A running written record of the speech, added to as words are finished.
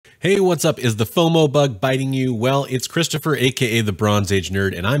Hey, what's up? Is the FOMO bug biting you? Well, it's Christopher, aka the Bronze Age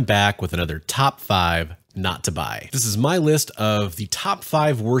Nerd, and I'm back with another top 5 not to buy. This is my list of the top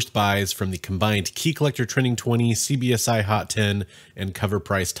 5 worst buys from the combined Key Collector Trending 20, CBSI Hot 10, and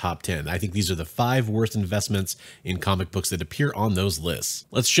COVRPRICE Top 10. I think these are the 5 worst investments in comic books that appear on those lists.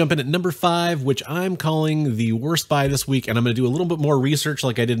 Let's jump in at number 5, which I'm calling the worst buy this week, and I'm going to do a little bit more research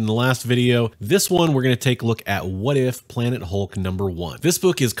like I did in the last video. This one, we're going to take a look at What If Planet Hulk number 1. This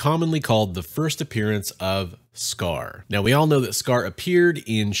book is commonly called the first appearance of Scar. Now, we all know that Scar appeared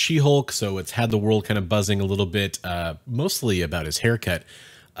in She-Hulk, so it's had the world kind of buzzing a little bit, mostly about his haircut,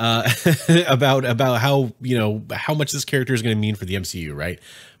 about how, how much this character is going to mean for the MCU, right?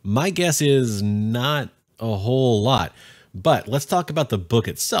 My guess is not a whole lot. But let's talk about the book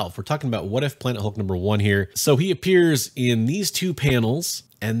itself. We're talking about What If Planet Hulk number 1 here. So he appears in these 2 panels,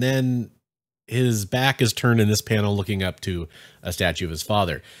 and then his back is turned in this panel looking up to a statue of his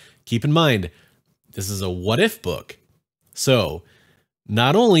father. Keep in mind, this is a what if book. So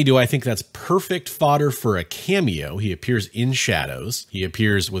not only do I think that's perfect fodder for a cameo, he appears in shadows, he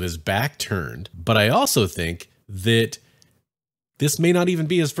appears with his back turned, but I also think that this may not even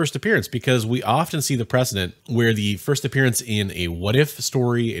be his first appearance, because we often see the precedent where the first appearance in a what if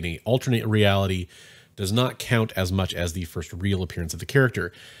story, in a alternate reality, does not count as much as the first real appearance of the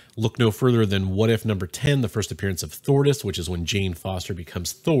character. Look no further than What If number 10, the first appearance of Thordis, which is when Jane Foster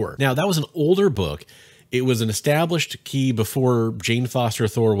becomes Thor. Now, that was an older book. It was an established key before Jane Foster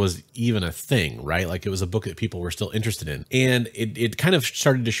Thor was even a thing, right? Like, it was a book that people were still interested in. And it kind of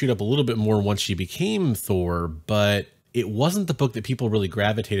started to shoot up a little bit more once she became Thor, but it wasn't the book that people really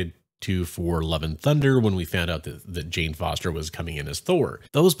gravitated to for Love and Thunder when we found out that Jane Foster was coming in as Thor.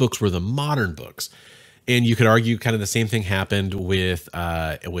 Those books were the modern books. And you could argue kind of the same thing happened with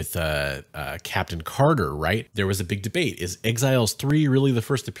Captain Carter, right? There was a big debate. Is Exiles 3 really the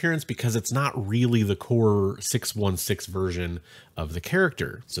first appearance? Because it's not really the core 616 version of the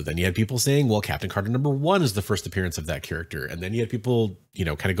character. So then you had people saying, well, Captain Carter number 1 is the first appearance of that character. And then you had people,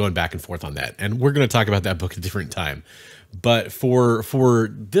 kind of going back and forth on that. And we're going to talk about that book at a different time. But for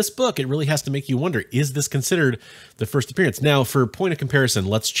this book, it really has to make you wonder, is this considered the first appearance? Now, for point of comparison,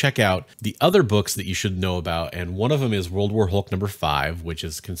 let's check out the other books that you should know about. And one of them is World War Hulk number 5, which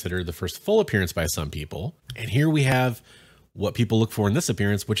is considered the first full appearance by some people. And here we have what people look for in this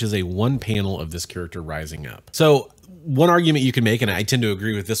appearance, which is a 1 panel of this character rising up. So one argument you can make, and I tend to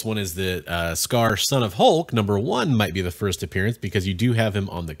agree with this one, is that Scar, Son of Hulk, number 1 might be the first appearance, because you do have him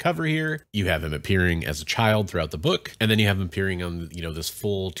on the cover here. You have him appearing as a child throughout the book, and then you have him appearing on, this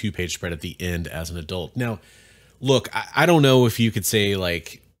full 2-page spread at the end as an adult. Now, look, I don't know if you could say,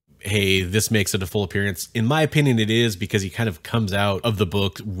 like, hey, this makes it a full appearance. In my opinion, it is, because he kind of comes out of the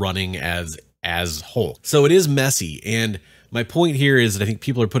book running as Hulk. So it is messy, and my point here is that I think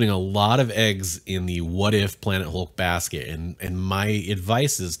people are putting a lot of eggs in the What If Planet Hulk basket, and my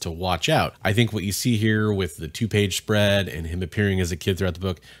advice is to watch out. I think what you see here with the 2-page spread and him appearing as a kid throughout the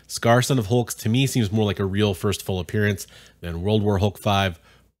book, Scar, Son of Hulk, to me seems more like a real first full appearance than World War Hulk 5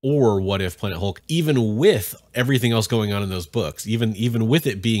 or What If Planet Hulk, even with everything else going on in those books, even with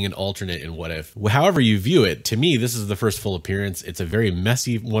it being an alternate in What If. However you view it, to me, this is the first full appearance. It's a very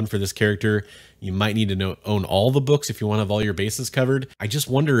messy one for this character. You might need to own all the books if you want to have all your bases covered. I just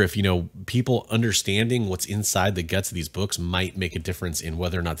wonder if, people understanding what's inside the guts of these books might make a difference in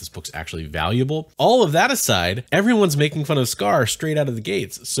whether or not this book's actually valuable. All of that aside, everyone's making fun of Scar straight out of the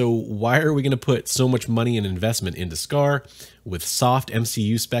gates. So why are we going to put so much money and investment into Scar with soft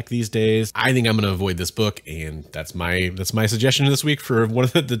MCU spec these days? I think I'm going to avoid this book, and that's my suggestion this week for one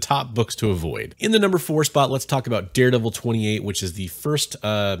of the top books to avoid. In the number 4 spot, let's talk about Daredevil 28, which is the first,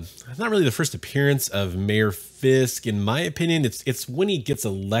 not really the first appearance of Mayor Fisk. In my opinion, it's when he gets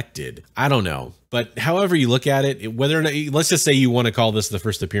elected. I don't know, but however you look at it, whether or not, let's just say you want to call this the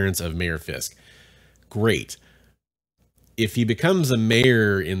first appearance of Mayor Fisk. Great. If he becomes a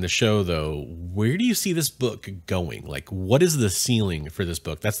mayor in the show, though, where do you see this book going? Like, what is the ceiling for this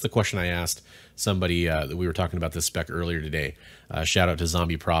book? That's the question I asked somebody that we were talking about this spec earlier today. Shout out to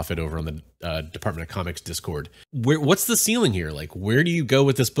Zombie Prophet over on the Department of Comics Discord. What's the ceiling here? Like, where do you go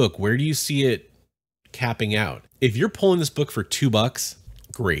with this book? Where do you see it capping out? If you're pulling this book for $2,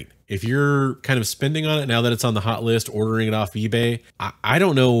 great. If you're kind of spending on it now that it's on the hot list, ordering it off eBay, I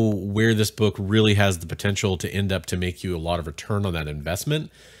don't know where this book really has the potential to end up to make you a lot of return on that investment,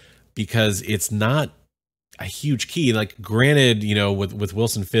 because it's not a huge key. Like, granted, with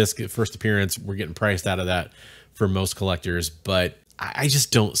Wilson Fisk at first appearance, we're getting priced out of that for most collectors, but I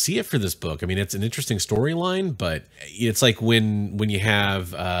just don't see it for this book. I mean, it's an interesting storyline, but it's like when you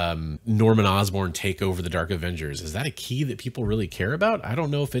have Norman Osborn take over the Dark Avengers, is that a key that people really care about? I don't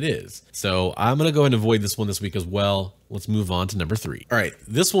know if it is. So I'm going to go ahead and avoid this one this week as well. Let's move on to number 3. All right,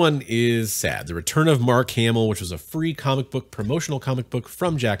 this one is sad. The Return of Mark Hamill, which was a free comic book, promotional comic book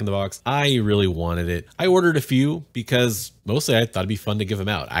from Jack in the Box. I really wanted it. I ordered a few because mostly I thought it'd be fun to give them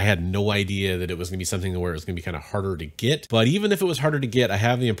out. I had no idea that it was going to be something where it was going to be kind of harder to get. But even if it was harder to get, I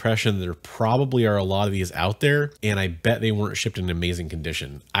have the impression that there probably are a lot of these out there, and I bet they weren't shipped in amazing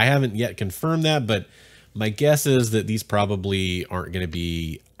condition. I haven't yet confirmed that, but my guess is that these probably aren't going to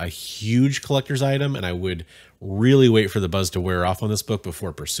be a huge collector's item, and I would really wait for the buzz to wear off on this book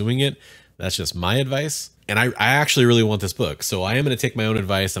before pursuing it. That's just my advice. And I actually really want this book. So I am going to take my own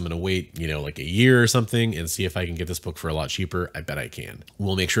advice. I'm going to wait, like a year or something and see if I can get this book for a lot cheaper. I bet I can.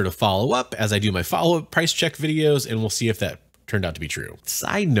 We'll make sure to follow up as I do my follow-up price check videos, and we'll see if that turned out to be true.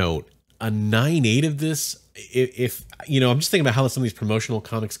 Side note, a 9.8 of this, if I'm just thinking about how some of these promotional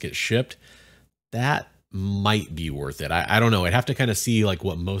comics get shipped, that might be worth it. I don't know. I'd have to kind of see like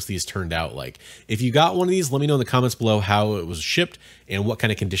what most of these turned out like. If you got one of these, let me know in the comments below how it was shipped and what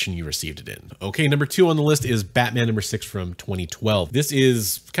kind of condition you received it in. Okay, number 2 on the list is Batman number 6 from 2012. This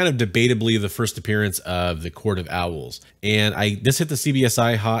is kind of debatably the first appearance of the Court of Owls. And this hit the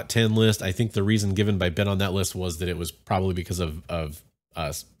CBSI Hot 10 list. I think the reason given by Ben on that list was that it was probably because of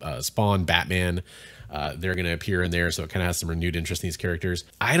Spawn, Batman. They're going to appear in there, so it kind of has some renewed interest in these characters.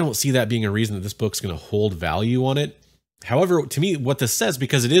 I don't see that being a reason that this book's going to hold value on it. However, to me, what this says,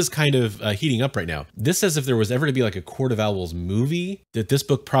 because it is kind of heating up right now, this says if there was ever to be like a Court of Owls movie, that this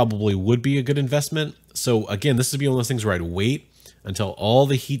book probably would be a good investment. So again, this would be one of those things where I'd wait until all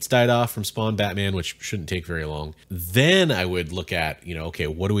the heat's died off from Spawn Batman, which shouldn't take very long. Then I would look at, okay,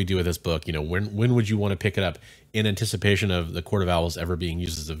 what do we do with this book? When would you want to pick it up in anticipation of the Court of Owls ever being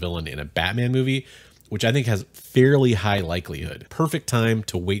used as a villain in a Batman movie, which I think has fairly high likelihood. Perfect time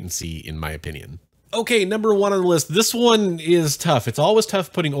to wait and see, in my opinion. Okay, number 1 on the list. This one is tough. It's always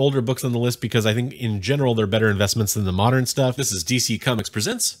tough putting older books on the list because I think in general they're better investments than the modern stuff. This is DC Comics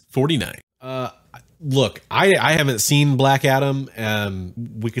Presents 49. Look, I haven't seen Black Adam.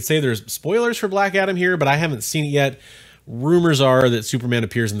 We could say there's spoilers for Black Adam here, but I haven't seen it yet. Rumors are that Superman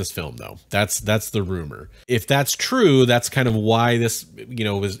appears in this film, though. That's the rumor. If that's true, that's kind of why this,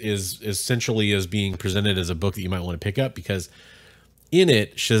 is essentially is being presented as a book that you might want to pick up, because in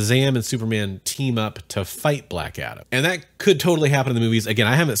it, Shazam and Superman team up to fight Black Adam, and that could totally happen in the movies. Again,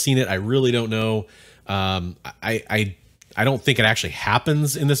 I haven't seen it. I really don't know. I don't think it actually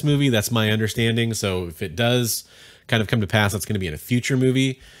happens in this movie. That's my understanding. So if it does kind of come to pass, that's going to be in a future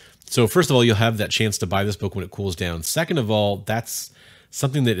movie. So first of all, you'll have that chance to buy this book when it cools down. Second of all, that's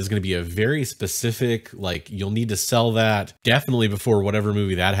something that is going to be a very specific, like you'll need to sell that definitely before whatever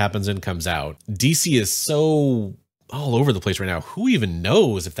movie that happens in comes out. DC is so all over the place right now. Who even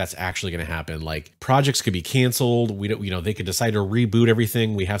knows if that's actually going to happen? Like projects could be canceled. We don't, they could decide to reboot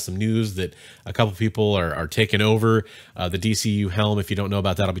everything. We have some news that a couple people are taking over the DCU helm. If you don't know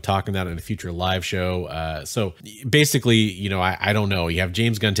about that, I'll be talking about it in a future live show. So basically, I don't know. You have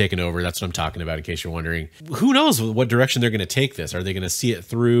James Gunn taking over. That's what I'm talking about, in case you're wondering. Who knows what direction they're going to take this? Are they going to see it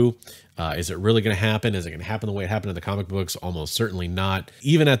through? Is it really going to happen? Is it going to happen the way it happened in the comic books? Almost certainly not.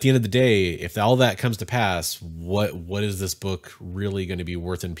 Even at the end of the day, if all that comes to pass, what is this book really going to be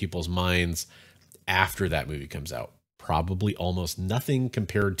worth in people's minds after that movie comes out? Probably almost nothing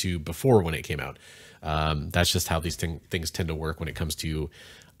compared to before when it came out. That's just how these things tend to work when it comes to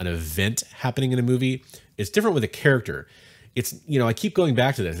an event happening in a movie. It's different with a character. It's, I keep going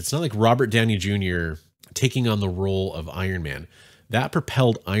back to this. It's not like Robert Downey Jr. taking on the role of Iron Man. That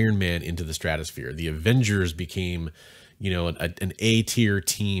propelled Iron Man into the stratosphere. The Avengers became, an A-tier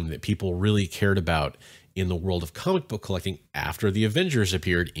team that people really cared about in the world of comic book collecting after the Avengers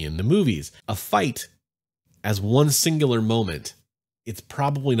appeared in the movies. A fight as one singular moment, it's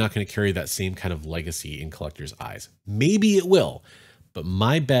probably not going to carry that same kind of legacy in collectors' eyes. Maybe it will, but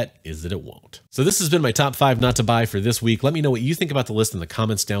my bet is that it won't. So this has been my top 5 not to buy for this week. Let me know what you think about the list in the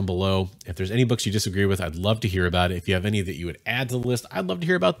comments down below. If there's any books you disagree with, I'd love to hear about it. If you have any that you would add to the list, I'd love to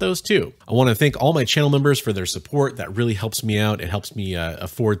hear about those too. I want to thank all my channel members for their support. That really helps me out. It helps me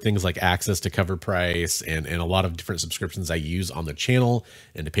afford things like access to COVRPRICE and a lot of different subscriptions I use on the channel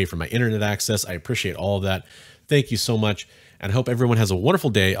and to pay for my internet access. I appreciate all of that. Thank you so much, and I hope everyone has a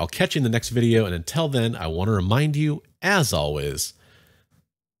wonderful day. I'll catch you in the next video, and until then, I want to remind you, as always,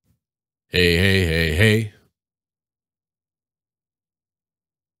 hey, hey, hey, hey.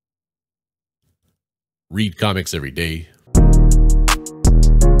 Read comics every day.